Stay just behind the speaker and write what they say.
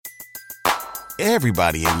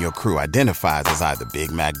Everybody in your crew identifies as either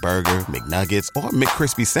Big Mac Burger, McNuggets, or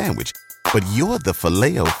McCrispy Sandwich. But you're the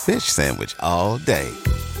Filet-O-Fish Sandwich all day.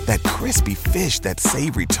 That crispy fish, that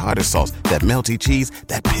savory tartar sauce, that melty cheese,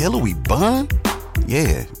 that pillowy bun.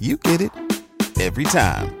 Yeah, you get it. Every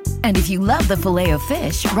time. And if you love the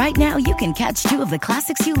Filet-O-Fish, right now you can catch two of the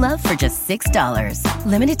classics you love for just $6.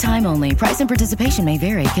 Limited time only. Price and participation may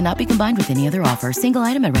vary. Cannot be combined with any other offer. Single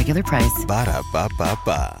item at regular price.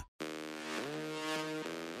 Ba-da-ba-ba-ba.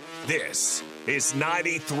 This is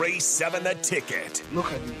 93.7 The Ticket.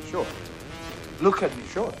 Look at me, sure. Look at me,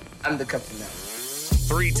 sure. I'm the captain now.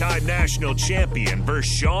 Three-time national champion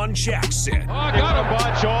Vershawn Jackson. Oh, got a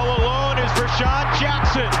bunch all alone is Vershawn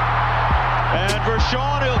Jackson. And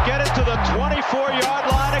Vershawn, he'll get it to the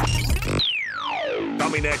 24-yard line.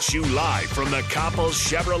 Coming at you live from the Coppels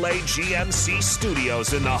Chevrolet GMC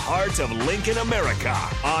studios in the heart of Lincoln, America.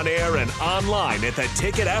 On air and online at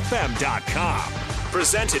theticketfm.com.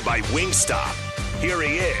 Presented by Wingstop. Here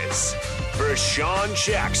he is, Vershawn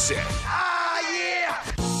Jackson.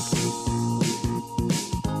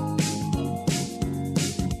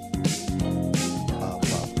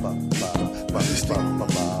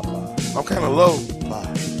 I'm kind of low.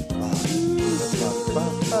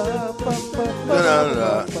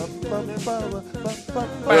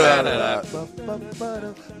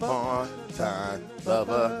 Part-time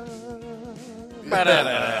lover.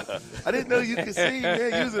 I didn't know you could sing,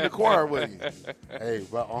 man. You was in the choir, wasn't you? Hey,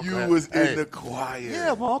 my uncle You was in the choir.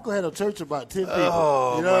 Yeah, my uncle had a church of about 10 people.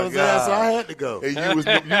 Oh, you know what I'm saying? So I had to go. And you was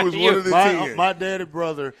one of the 10. My daddy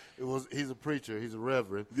brother, he's a preacher. He's a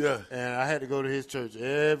reverend. Yeah. And I had to go to his church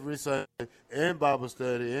every Sunday in Bible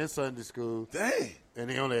study, in Sunday school. Dang.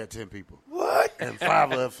 And he only had 10 people. What? And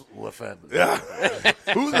 5 of us were family. Yeah.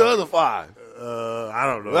 Who's the other 5? I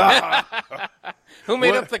don't know. Who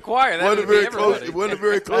made up the choir? That wasn't a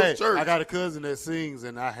very close church. I got a cousin that sings,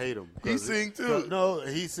 and I hate him. He sing too. No,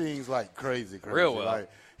 he sings like crazy. Real well. Like,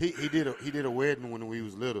 he did a wedding when we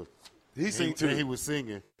was little. He sing too. And he was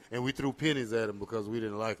singing, and we threw pennies at him because we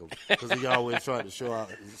didn't like him because he always tried to show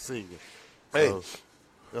out singing. Hey, you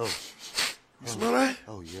smell that?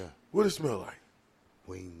 Oh yeah. What it smell like?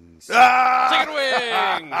 Wings. Chicken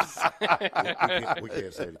wings. We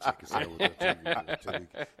can't say the chicken sandwich.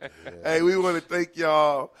 Hey, we want to thank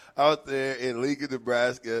y'all out there in Lincoln,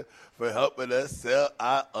 Nebraska for helping us sell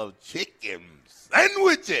out of chicken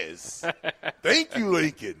sandwiches. Thank you,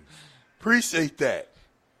 Lincoln. Appreciate that.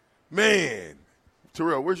 Man.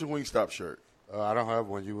 Terrell, where's your Wingstop shirt? I don't have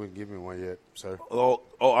one. You wouldn't give me one yet, sir. Oh,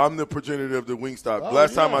 I'm the progenitor of the Wingstop.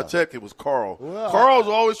 Last time I checked, it was Carl. Well, Carl's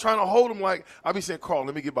always trying to hold him like, I be saying, Carl,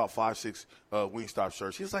 let me get about 5, 6 Wingstop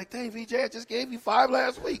shirts. He's like, dang, VJ, I just gave you 5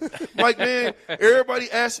 last week. I'm like, man, everybody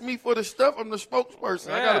asks me for the stuff. I'm the spokesperson.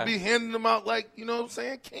 Yeah. I got to be handing them out like, you know what I'm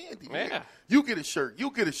saying, candy. Man. Yeah. You get a shirt.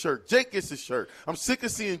 You get a shirt. Jake gets a shirt. I'm sick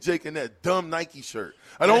of seeing Jake in that dumb Nike shirt.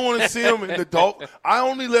 I don't want to see him in the Dolphin. I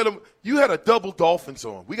only let him. You had a double Dolphins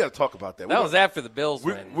on. We got to talk about that. That was after the Bills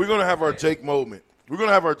win. We're going to have our Jake moment. We're going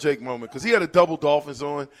to have our Jake moment because he had a double Dolphins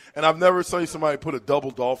on, and I've never seen somebody put a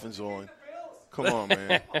double Dolphins on. Come on,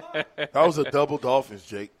 man. That was a double Dolphins,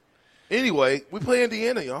 Jake. Anyway, we play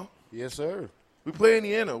Indiana, y'all. Yes, sir. We play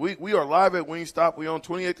Indiana. We are live at Wingstop. We on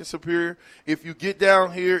 28th and Superior. If you get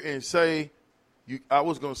down here and say – I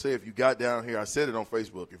was going to say if you got down here, I said it on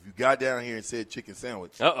Facebook. If you got down here and said chicken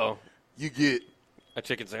sandwich, you get a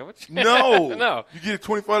chicken sandwich. No, no, you get a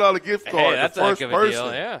 $25 gift card. Hey, that's the first a heck of a person.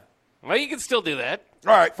 deal. Yeah, well, you can still do that.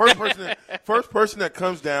 All right, first person that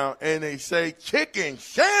comes down and they say chicken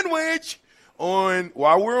sandwich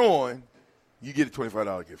while we're on, you get a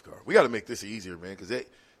 $25 gift card. We got to make this easier, man, because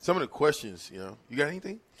some of the questions, you got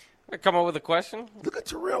anything? Come up with a question. Look at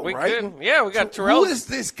Terrell, we right? Could. Yeah, we got Terrell. Who is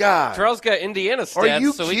this guy? Terrell's got Indiana stats. Are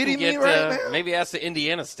you so kidding we can me right now? Maybe ask the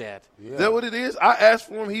Indiana stat. Yeah. Is that what it is? I asked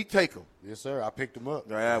for him. He'd take him. Yes, sir. I picked him up.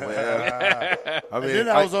 Yeah, well, I mean, and then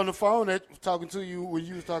I was on the phone talking to you when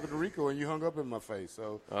you was talking to Rico, and you hung up in my face.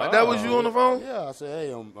 So that was you on the phone? Yeah, I said,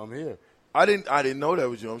 "Hey, I'm here." I didn't know that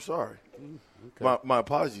was you. I'm sorry. Okay. My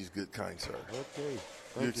apologies, good kind sir.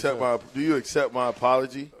 Okay. Do you accept my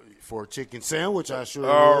apology? For a chicken sandwich, I sure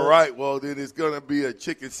All will. right, well, then it's going to be a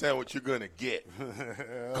chicken sandwich you're going to get.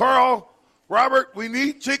 Carl, Robert, we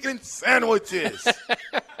need chicken sandwiches.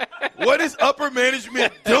 What is upper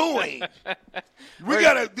management doing? We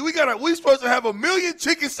supposed to have 1 million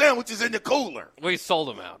chicken sandwiches in the cooler. We sold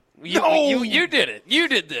them out. You did it. You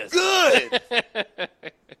did this. Good.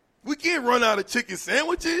 We can't run out of chicken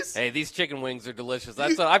sandwiches. Hey, these chicken wings are delicious.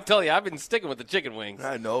 I'm telling you, I've been sticking with the chicken wings.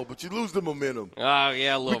 I know, but you lose the momentum. Oh,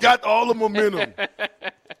 yeah, a little We got all the momentum.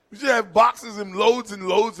 We should have boxes and loads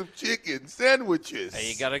of chicken sandwiches.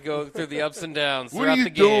 Hey, you got to go through the ups and downs What throughout are you the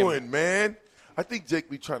game. doing, man? I think Jake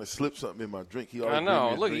be trying to slip something in my drink. He I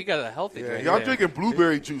know. Look, you got a healthy drink. Y'all drinking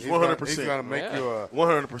blueberry juice, 100%. He's going to make you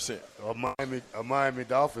 100%. a Miami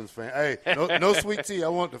Dolphins fan. Hey, no sweet tea. I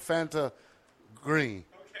want the Fanta green.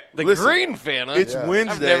 Listen, green Fanta? It's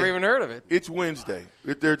Wednesday. I've never even heard of it. It's Wednesday.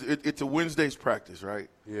 It's a Wednesday's practice, right?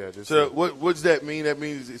 Yeah. So what does that mean? That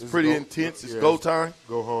means it's pretty intense. It's go time?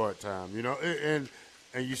 Go hard time. You know, and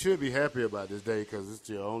you should be happy about this day because it's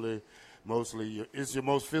your it's your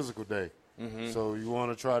most physical day. Mm-hmm. So you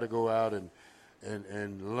want to try to go out and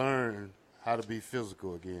learn how to be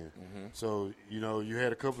physical again. Mm-hmm. So, you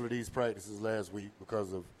had a couple of these practices last week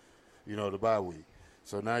because of, the bye week.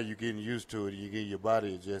 So now you're getting used to it and you're getting your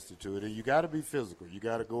body adjusted to it. And you got to be physical. You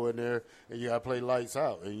got to go in there and you got to play lights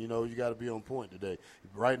out. And, you got to be on point today.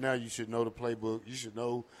 Right now you should know the playbook. You should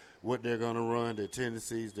know what they're going to run, their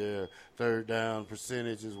tendencies, their third down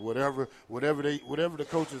percentages, whatever the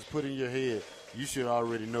coaches put in your head, you should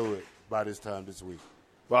already know it by this time this week.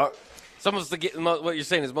 Well, what you're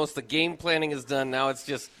saying is most of the game planning is done. Now it's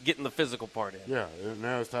just getting the physical part in. Yeah,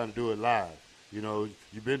 now it's time to do it live.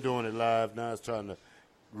 You've been doing it live. Now it's trying to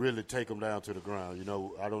really take them down to the ground.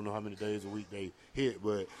 I don't know how many days a week they hit,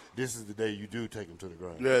 but this is the day you do take them to the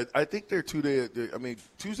ground. Yeah, I think they're 2 days.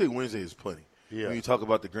 Tuesday, Wednesday is plenty. Yeah. When you talk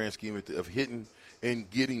about the grand scheme of hitting and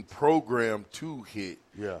getting programmed to hit,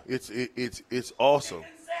 yeah, it's awesome.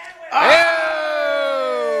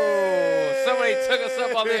 Somebody took us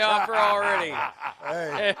up on the offer already.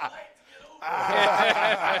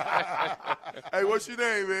 Hey, what's your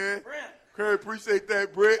name, man? Brent. Curry, appreciate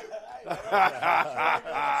that, Brent.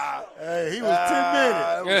 Hey, he was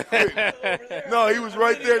 10 minutes. No, he was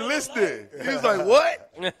right there listening. He was like, what?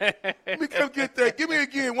 Let me come get that. Give me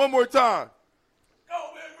again one more time.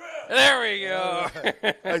 There we go.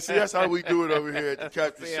 Hey, see, that's how we do it over here at the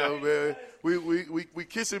Captain Show, man. We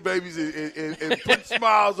kissing babies and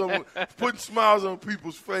putting smiles on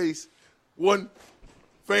people's face, one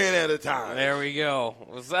fan at a time. There we go.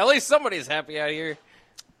 Well, at least somebody's happy out here.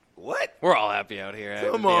 What? We're all happy out here.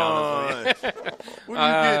 Come on. What are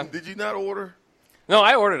you getting? Did you not order? No,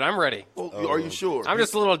 I ordered. I'm ready. Well, are you sure? I'm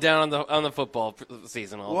just a little down on the football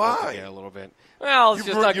season. Why? A little bit. Well, it's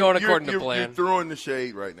just not going according to plan. You're throwing the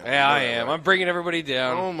shade right now. Yeah, I am. Right. I'm bringing everybody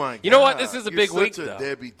down. Oh, my God. You know what? This is a big week, though. You're such a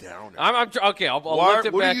Debbie Downer. Okay, I'll lift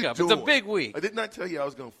it back up. Doing? It's a big week. I did not tell you I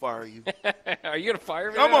was going to fire you. Are you going to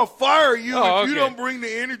fire me? I'm going to fire you if you okay. don't bring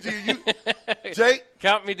the energy. Jake?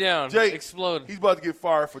 Count me down. Jake. Explode. He's about to get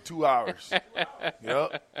fired for 2 hours.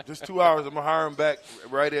 Yep. Just 2 hours. I'm going to hire him back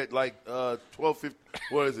right at like 12:50.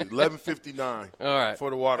 What is it? 11:59. All right. For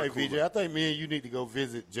the water cooler. VJ, I think me and you need to go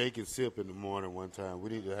visit Jake and Sip in the morning one time. We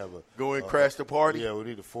need to have go and crash the party. Yeah, we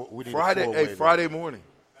need to Friday. Hey, Friday morning.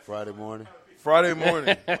 Friday morning.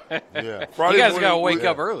 Yeah. Friday you guys got to wake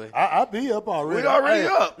up early. I'll be up already. We already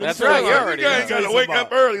up. That's right. You already got to wake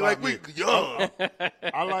up early like we young.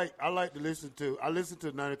 I like to listen to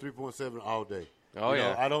 93.7 all day. Oh,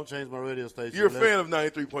 yeah. I don't change my radio station. You're a fan of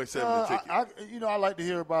 93.7 The Ticket. I like to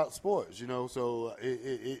hear about sports, so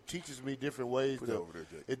it teaches me different ways.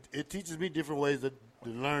 It teaches me different ways to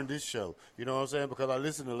learn this show. You know what I'm saying? Because I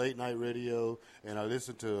listen to late night radio and I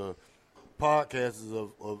listen to podcasts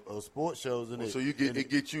of sports shows. And it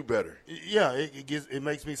gets you better. Yeah, it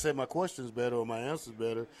makes me say my questions better or my answers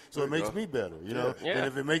better. So it makes me better, Yeah. And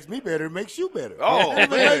if it makes me better, it makes you better. Oh, and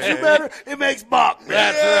if it makes you better, it makes Bach better.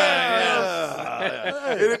 That's right.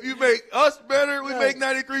 Yeah. And if you make us better, we make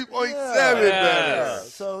 93.7 better.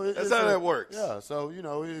 So that's how that works. Yeah. So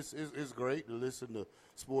it's great to listen to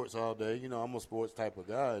sports all day. I'm a sports type of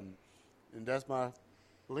guy, and that's my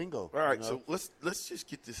lingo. All right, so let's just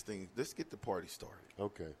get this thing. Let's get the party started.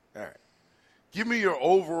 Okay. All right. Give me your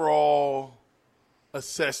overall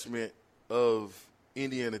assessment of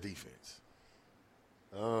Indiana defense.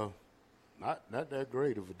 Not that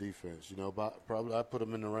great of a defense. Probably I put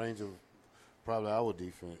them in the range of probably our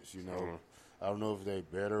defense. I don't know if they're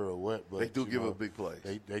better or what, but they do give up big plays.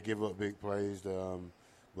 They give up big plays,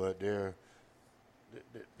 but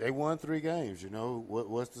they won 3 games.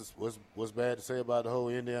 What's bad to say about the whole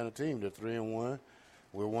Indiana team? They're 3-1.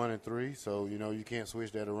 We're 1-3. So you can't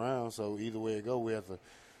switch that around. So either way it go, we have to.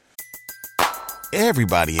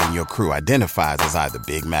 Everybody in your crew identifies as either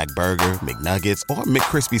Big Mac Burger, McNuggets, or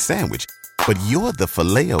McCrispy Sandwich, but you're the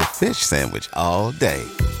Filet-O-Fish Sandwich all day.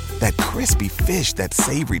 That crispy fish, that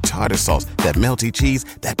savory tartar sauce, that melty cheese,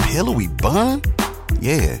 that pillowy bun.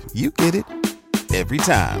 Yeah, you get it every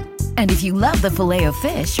time. And if you love the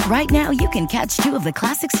Filet-O-Fish, right now you can catch 2 of the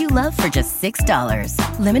classics you love for just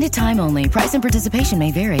 $6. Limited time only. Price and participation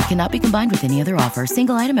may vary. Cannot be combined with any other offer.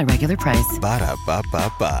 Single item at regular price.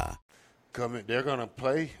 Ba-da-ba-ba-ba. They're gonna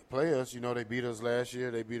play us. You know, they beat us last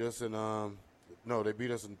year. They beat us in they beat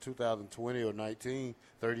us in 2020 or 19,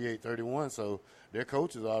 38-31. So their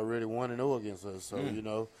coaches are already 1-0 against us. So you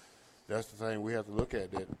know, that's the thing we have to look at.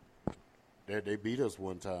 That they beat us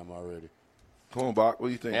one time already. Come on, Bach. What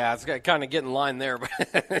do you think? Yeah, it's kind of getting in line there.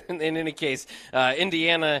 But in any case,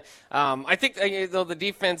 Indiana, I think though the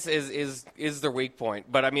defense is their weak point.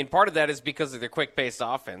 But I mean, part of that is because of their quick-paced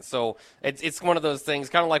offense. So it's one of those things,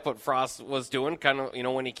 kind of like what Frost was doing. Kind of,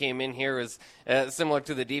 when he came in here, is similar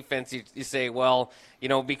to the defense. You say, well,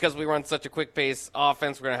 because we run such a quick-paced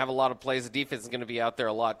offense, we're going to have a lot of plays. The defense is going to be out there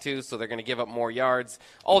a lot too, so they're going to give up more yards,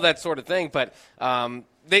 all that sort of thing. But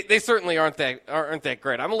They certainly aren't that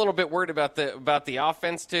great. I'm a little bit worried about the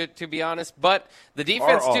offense to be honest, but the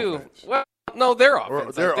defense too. Offense. Well, no, their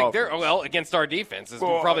offense. Their I think offense. against our defense is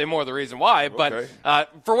probably more the reason why. Okay.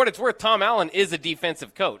 But for what it's worth, Tom Allen is a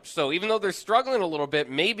defensive coach. So even though they're struggling a little bit,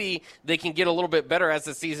 maybe they can get a little bit better as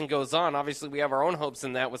the season goes on. Obviously, we have our own hopes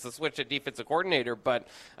in that with the switch at defensive coordinator. But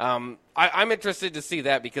I'm interested to see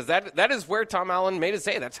that because that is where Tom Allen made his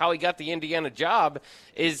hay. That's how he got the Indiana job.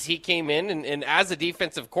 Is he came in and as a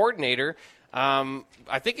defensive coordinator.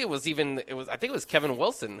 I think it was Kevin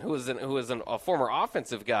Wilson who was a former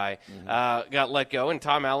offensive guy got let go, and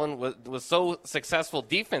Tom Allen was so successful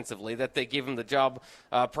defensively that they gave him the job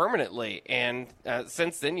permanently. And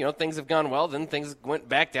since then, things have gone well. Then things went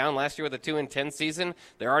back down last year with a 2-10 season.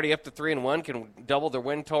 They're already up to 3-1, can double their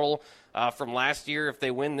win total from last year if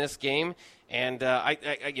they win this game. And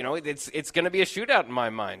it's going to be a shootout in my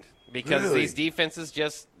mind because these defenses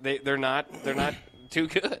just they're not too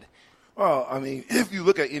good. Well, I mean, if you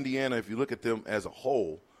look at Indiana, if you look at them as a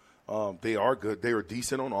whole, they are good. They are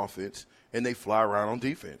decent on offense, and they fly around on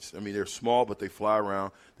defense. I mean, they're small, but they fly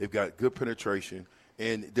around. They've got good penetration,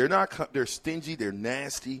 and they're stingy. They're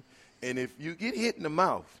nasty. And if you get hit in the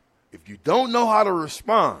mouth, if you don't know how to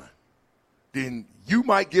respond, then you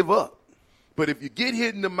might give up. But if you get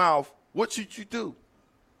hit in the mouth, what should you do?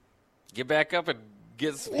 Get back up and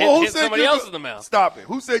hit somebody else in the mouth. Stop it.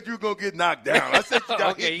 Who said you were going to get knocked down? I said you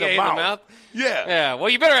got hit in the mouth. Yeah. Yeah. Well,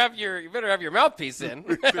 you better have your mouthpiece in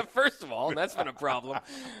first of all, and that's been a problem.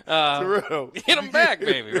 Terrell, hit them back,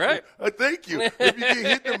 baby. Right? Thank you. If you get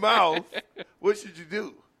hit in the mouth, what should you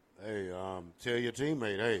do? Hey, tell your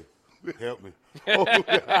teammate, hey, help me. He's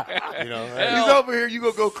over here. You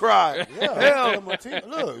gonna go cry? Yeah. My team.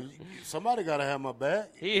 Look, somebody got to have my back.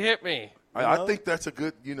 He hit me. I think that's a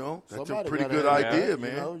good, that's a pretty good idea,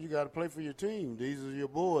 man. You got to play for your team. These are your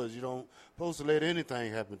boys. You don't supposed to let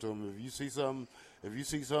anything happen to them. If you see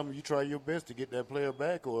something, you try your best to get that player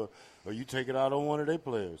back, or you take it out on one of their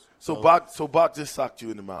players. So Bach just socked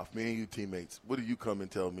you in the mouth. Me and you teammates. What do you come and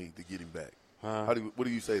tell me to get him back? What do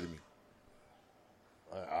you say to me?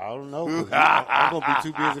 I don't know. I'm gonna be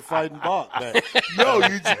too busy fighting Bach back. No,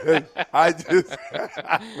 I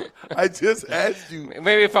just asked you.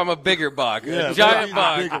 Maybe if I'm a bigger Bach, a giant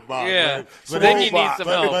Bach. Yeah. But then you need some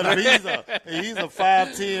help. But if he's a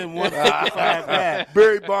 5'10", 155 guy,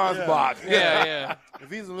 Barry Bonds Bach. Yeah.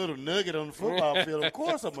 If he's a little nugget on the football field, of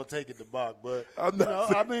course I'm gonna take it to Bach. But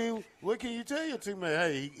what can you tell your teammate?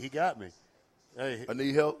 Hey, he got me. Hey, I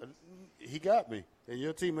need help. He got me, and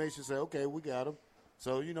your teammate should say, "Okay, we got him."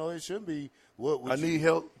 So, it shouldn't be what would I need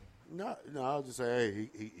help. No, I'll just say, hey,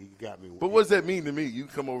 he got me. But what does that mean to me? You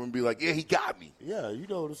come over and be like, yeah, he got me. Yeah, you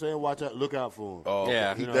know what I'm saying? Watch out, look out for him. Oh,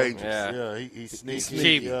 yeah. He's dangerous. Yeah, he's sneaky. He's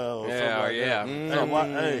cheap. Hey,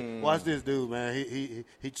 watch this dude, man.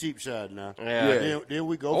 He cheap shot now. Yeah. Then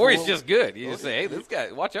we go or he's just good. You just say, hey, this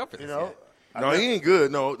guy, watch out for this guy. No, he ain't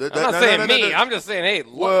good. No, I'm not saying me. I'm just saying, hey,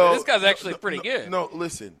 look, this guy's actually pretty good. No,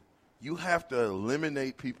 listen. You have to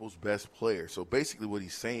eliminate people's best players. So basically what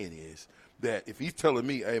he's saying is that if he's telling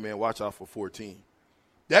me, hey, man, watch out for 14,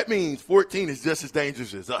 that means 14 is just as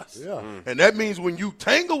dangerous as us. Yeah. And that means when you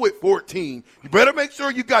tangle with 14, you better make sure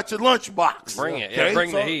you got your lunchbox. Bring it. Okay? Yeah,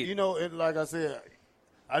 bring the heat. Like I said,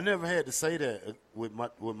 I never had to say that with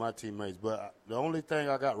my teammates, but the only thing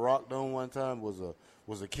I got rocked on one time was a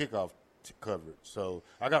kickoff coverage. So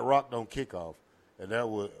I got rocked on kickoff. And that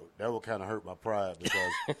would kind of hurt my pride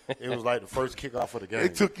because it was like the first kickoff of the game. They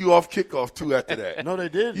took you off kickoff, too, after that. No, they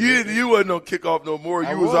didn't. You wasn't on kickoff no more.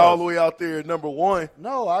 You was all the way out there at number 1.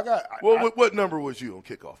 No, I got – what number was you on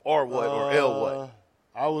kickoff? Or what? Or L what?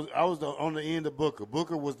 I was on the end of Booker.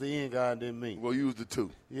 Booker was the end guy and then me. Well, you was the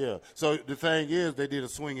 2. Yeah. So the thing is, they did a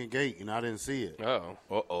swinging gate and I didn't see it. Oh.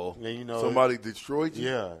 Uh-oh. And, somebody destroyed you?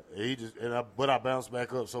 Yeah. But I bounced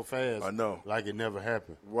back up so fast. I know. Like it never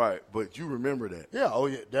happened. Right. But you remember that. Yeah. Oh,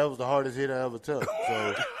 yeah. That was the hardest hit I ever took.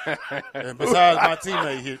 So, and besides, my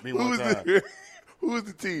teammate hit me one time. Who was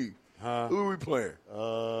the team? Huh? Who were we playing?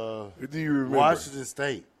 Do you remember? Washington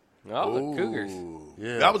State. Oh, the Cougars.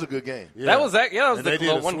 Yeah. That was a good game. Yeah. That was the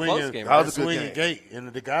one swinging, close game. That was a good swinging game. gate,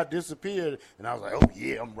 and the guy disappeared, and I was like, "Oh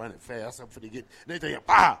yeah, I'm running fast. I'm finna get." And they think,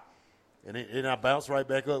 "Bah!" And I bounced right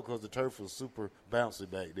back up because the turf was super bouncy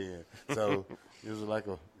back then. So it was like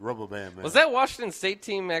a rubber band, man. Was that Washington State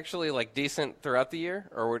team actually like decent throughout the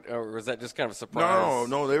year, or was that just kind of a surprise?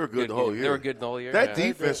 No, they were good the whole year. They were good the whole year. That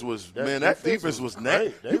defense was that defense was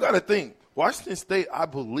great. You got to think Washington State, I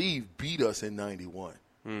believe, beat us in 91.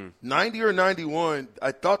 90 or 91,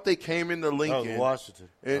 I thought they came into Lincoln. That was Washington,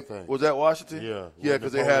 I think. Was that Washington? Yeah. Yeah,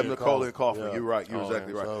 because they had Napoleon Coffman. Coffman. Yeah. You're right. You're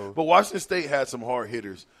exactly right. So, but Washington State had some hard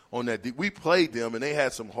hitters on that. We played them, and they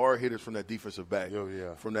had some hard hitters from that defensive back.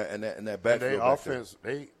 Yeah. From that and that backfield. And their offense,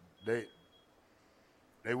 they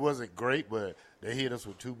wasn't great, but they hit us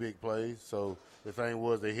with 2 big plays. So the thing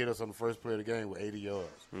was, they hit us on the first play of the game with 80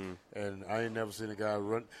 yards. And I ain't never seen a guy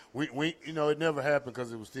run. We it never happened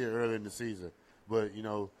because it was still early in the season. But,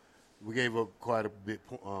 we gave up quite a bit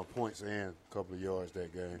points and a couple of yards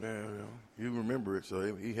that game. Yeah. You remember it,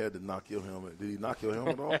 so he had to knock your helmet. Did he knock your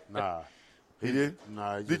helmet off? Nah. He did?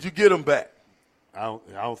 Nah. Did you get him back? I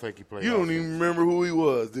don't think he played. You don't even remember who he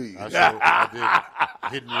was, do you? I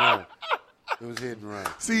did. Hit and run. It was hit and run.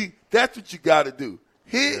 See, that's what you got to do.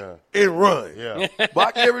 Hit and run. Yeah.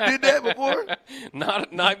 Bach, you ever did that before?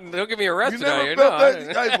 Not. Don't get me arrested. You never here. felt No,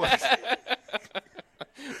 that?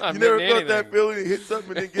 You never felt that feeling to hit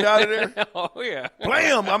something and then get out of there? Oh, yeah.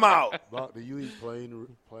 Blam, I'm out. Bach, do you eat plain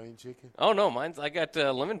chicken? Oh, no, I got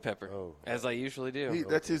lemon pepper, as I usually do.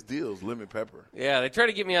 That's his deal, is lemon pepper. Yeah, they try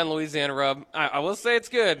to get me on Louisiana rub. I will say it's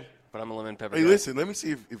good, but I'm a lemon pepper Hey, guy. listen, let me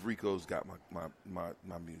see if Rico's got my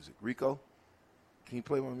music. Rico, can you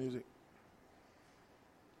play my music?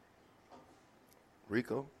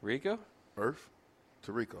 Rico? Earth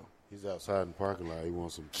to Rico. He's outside in the parking lot. He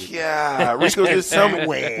wants some chicken. Yeah, Rico just tell me,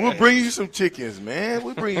 we'll bring you some chickens, man.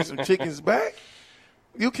 We'll bring you some chickens back.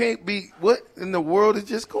 You can't be, what in the world is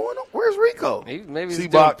just going on? Where's Rico? Maybe See, he's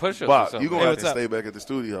doing Bach, push-ups or Bach, something. you're going to have to stay back at the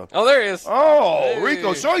studio. Oh, there he is. Oh, Hey.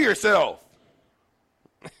 Rico, show yourself.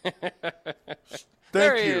 There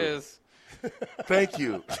Thank he you. is. Thank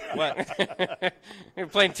you. What? You're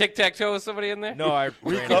playing tic-tac-toe with somebody in there? No, I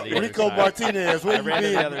ran to the Rico other side. Martinez, where I you ran to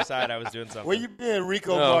been? the other side. I was doing something. Where you been,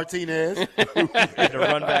 Rico No. Martinez? I had to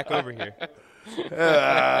run back over here.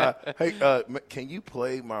 Hey, can you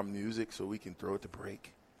play my music so we can throw it to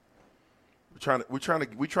break? We're trying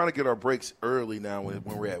to get our breaks early now when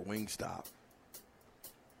we're at Wingstop.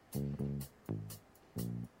 Turn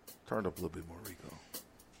it up a little bit more, Rico.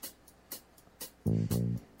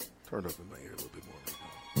 Turn it up in my ear a little bit more, Rico.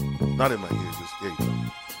 Not in my ear, just there you go.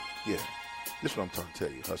 Yeah, this is what I'm trying to tell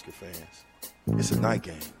you, Husker fans. It's a night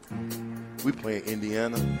game. We playing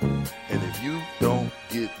Indiana, and if you don't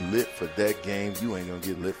get lit for that game, you ain't gonna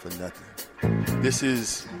get lit for nothing. This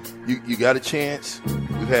is you got a chance.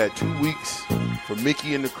 We've had 2 weeks for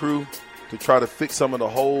Mickey and the crew to try to fix some of the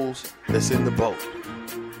holes that's in the boat.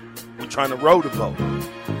 We're trying to row the boat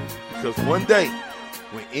because one day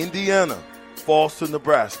when Indiana falls to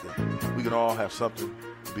Nebraska, we can all have something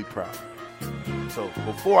to be proud of. So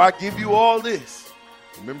before I give you all this,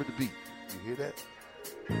 remember the beat. You hear that?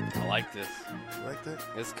 I like this. You like that?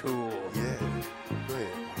 It's cool. Yeah. Go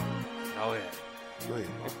ahead. Oh, yeah. Go ahead.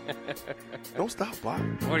 Don't stop, Bob.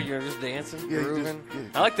 What are you just dancing, Yeah, you grooving?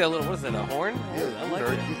 just- I like that little. What is that? A horn? Yeah, I you like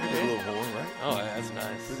heard, it. you heard the little horn, right? Oh, yeah, that's What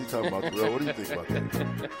nice. is he talking about, Terrell? What do you think about that?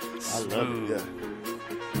 I love it. Yeah.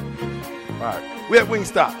 All right. We're at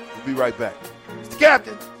Wingstop. We'll be right back. It's the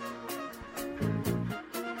captain.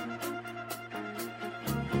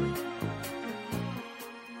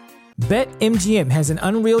 BetMGM has an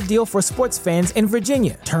unreal deal for sports fans in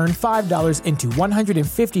Virginia. Turn $5 into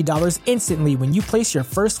 $150 instantly when you place your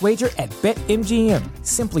first wager at BetMGM.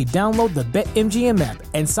 Simply download the BetMGM app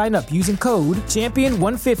and sign up using code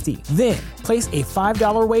Champion150. Then, place a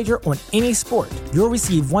 $5 wager on any sport. You'll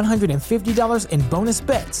receive $150 in bonus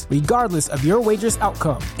bets, regardless of your wager's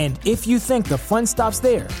outcome. And if you think the fun stops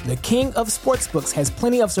there, the King of Sportsbooks has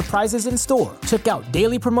plenty of surprises in store. Check out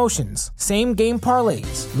daily promotions, same-game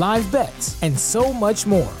parlays, live bets, and so much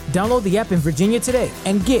more. Download the app in Virginia today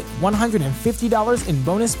and get $150 in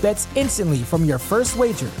bonus bets instantly from your first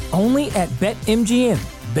wager. Only at BetMGM.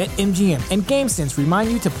 BetMGM and GameSense remind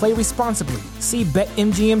you to play responsibly. See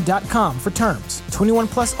BetMGM.com for terms. 21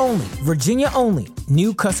 plus only. Virginia only.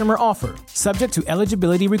 New customer offer. Subject to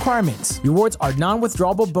eligibility requirements. Rewards are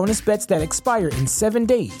non-withdrawable bonus bets that expire in 7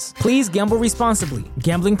 days. Please gamble responsibly.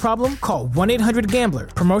 Gambling problem? Call 1-800-GAMBLER.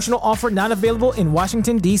 Promotional offer not available in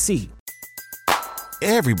Washington, D.C.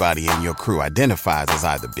 Everybody in your crew identifies as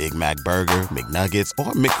either Big Mac Burger, McNuggets,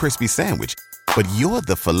 or McCrispy Sandwich. But you're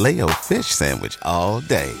the Filet-O-Fish Sandwich all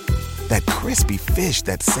day. That crispy fish,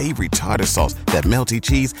 that savory tartar sauce, that melty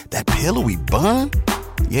cheese, that pillowy bun.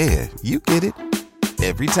 Yeah, you get it.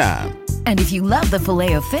 Every time. And if you love the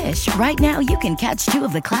Filet-O-Fish, right now you can catch 2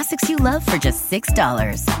 of the classics you love for just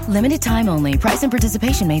 $6. Limited time only. Price and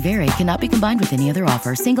participation may vary. Cannot be combined with any other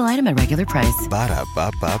offer. Single item at regular price.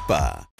 Ba-da-ba-ba-ba.